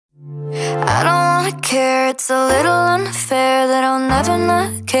I don't wanna care, it's a little unfair that I'll never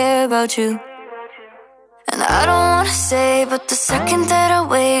not care about you. And I don't wanna say, but the second that I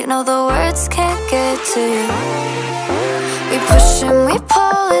wait, no, the words can't get to you. We push and we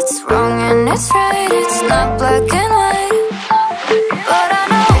pull, it's wrong and it's right, it's not black and white. But I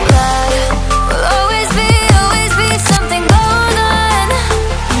know that we'll always be something going on.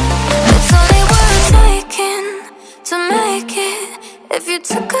 It's only worth taking to make it. If you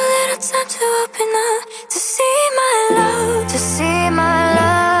took a little time to open up, to see my love, to see my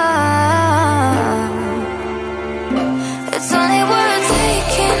love. It's only worth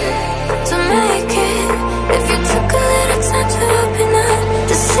taking to make it. If you took a little time to open up,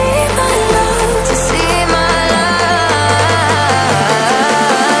 to see my love, to see my love.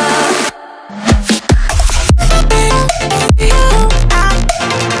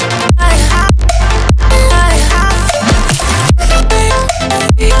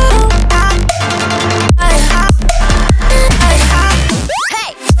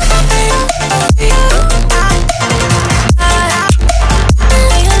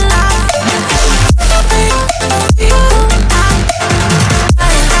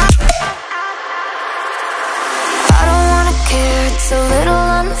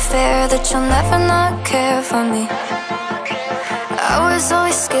 That you'll never not care for me. I was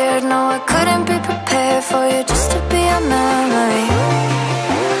always scared, no, I couldn't be prepared for you just to be a memory.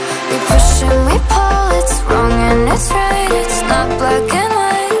 We push and we pull, it's wrong and it's right, it's not black and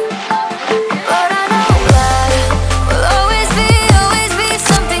white. But I know that we'll always be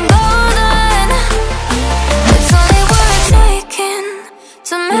something going on. It's only worth taking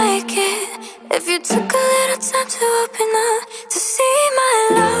to make it. If you took a little time to open up, to see my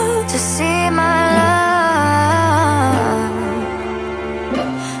love, to see my love.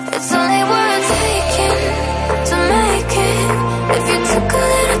 It's only worth taking to make it. If you took a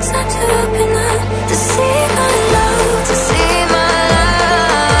little time to open up, to see my love, to see my love.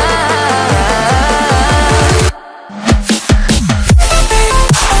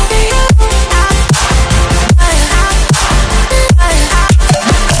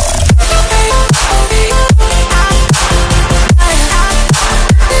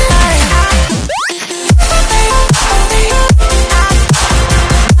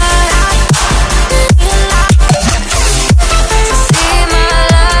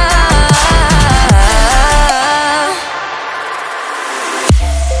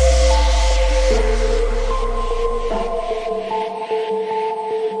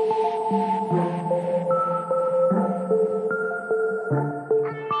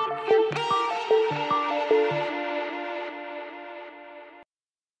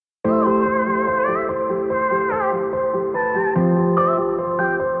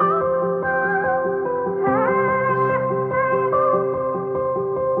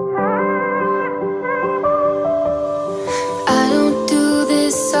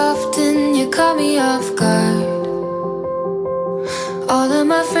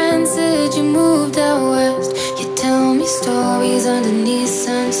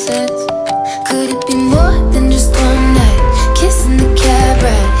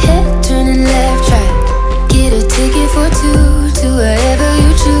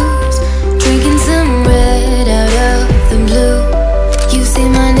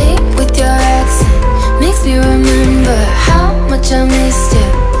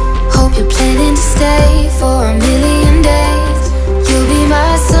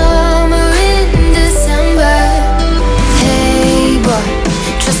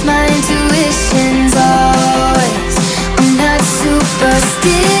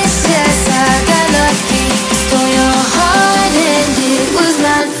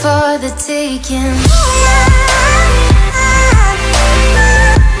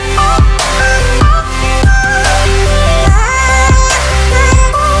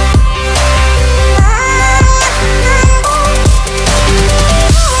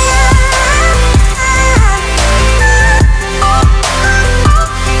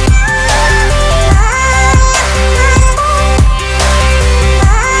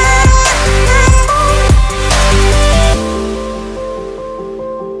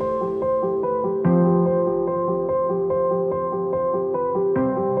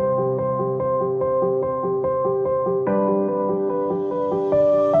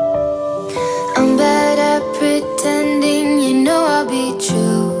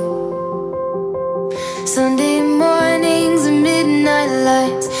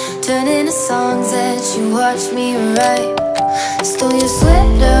 Watch me write. Stole your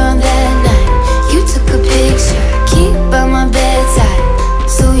sweater on that night. You took a picture, keep by my bedside.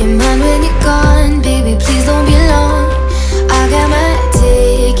 So you're mine when you're gone, baby, please don't be long. I got my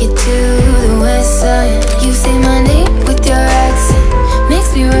ticket to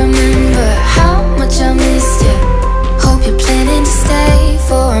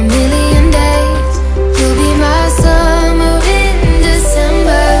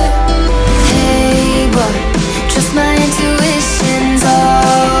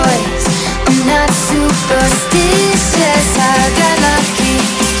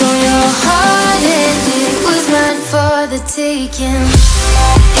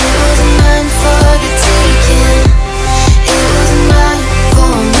mine for the taking. It was mine for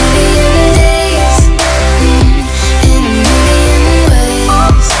a million days, in a million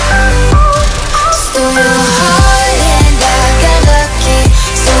ways. Stole your heart and I got lucky.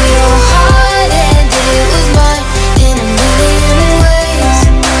 Stole your heart and it was mine in a million ways,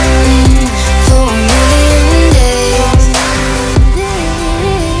 for a million days.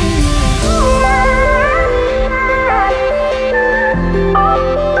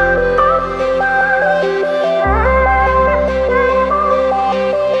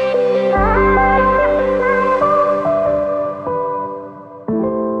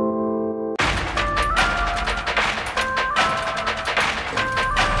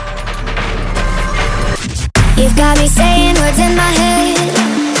 You've got me saying words in my head,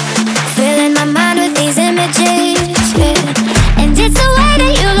 filling my mind with these images, yeah. And it's the way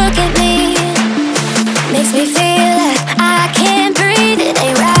that you look at me, makes me feel like I can't breathe. It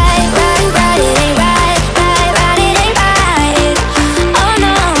ain't right, right, right, it ain't right, right, right, it ain't right. Oh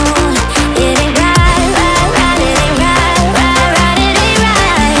no, it ain't right, right, right, it ain't right, right, right, it ain't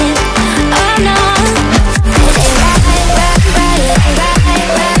right. Oh no, it ain't right, right, right, it ain't right,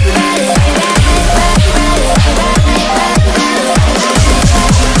 right, right, it ain't right, right, right, it ain't right.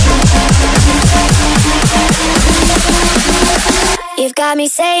 You've got me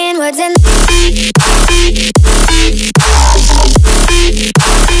saying words in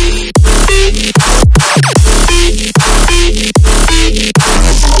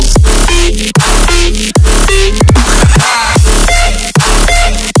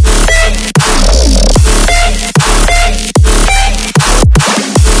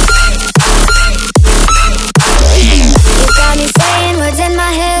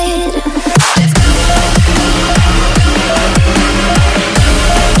my head.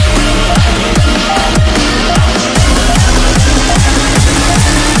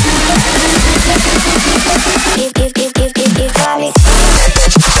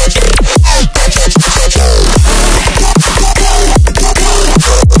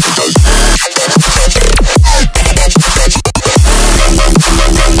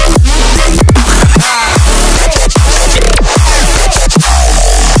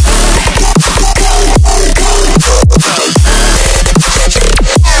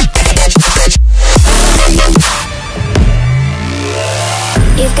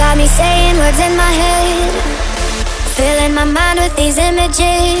 You've got me saying words in my head, filling my mind with these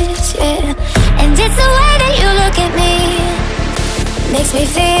images, yeah. And it's the way that you look at me, makes me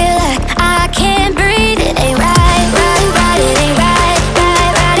feel like I can't breathe. It ain't right, right, right, it ain't right,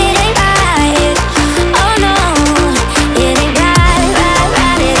 right, right, it ain't right. Oh no, it ain't right, right,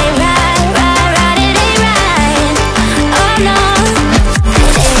 right, it ain't right, right, right, it ain't right. Oh no,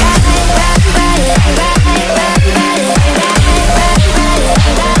 it ain't right, right, right, it ain't right, right, right, it ain't right, right, right, it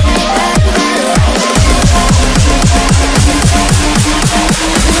ain't right.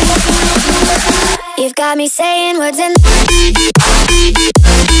 You've got me saying words in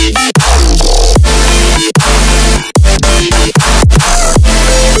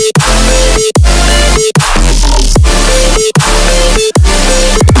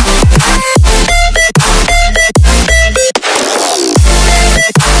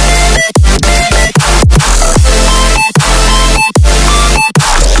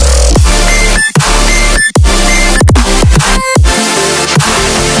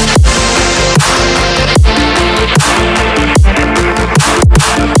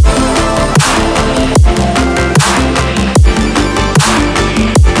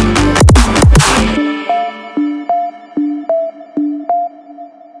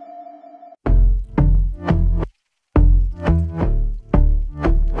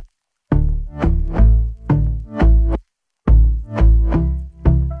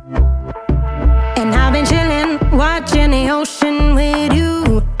watching the ocean with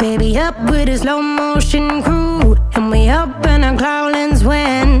you, baby, up with a slow motion crew. And we up in our cloudlands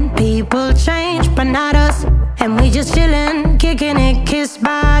when people change, but not us. And we just chillin', kicking it, kissed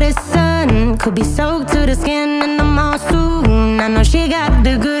by the sun. Could be soaked to the skin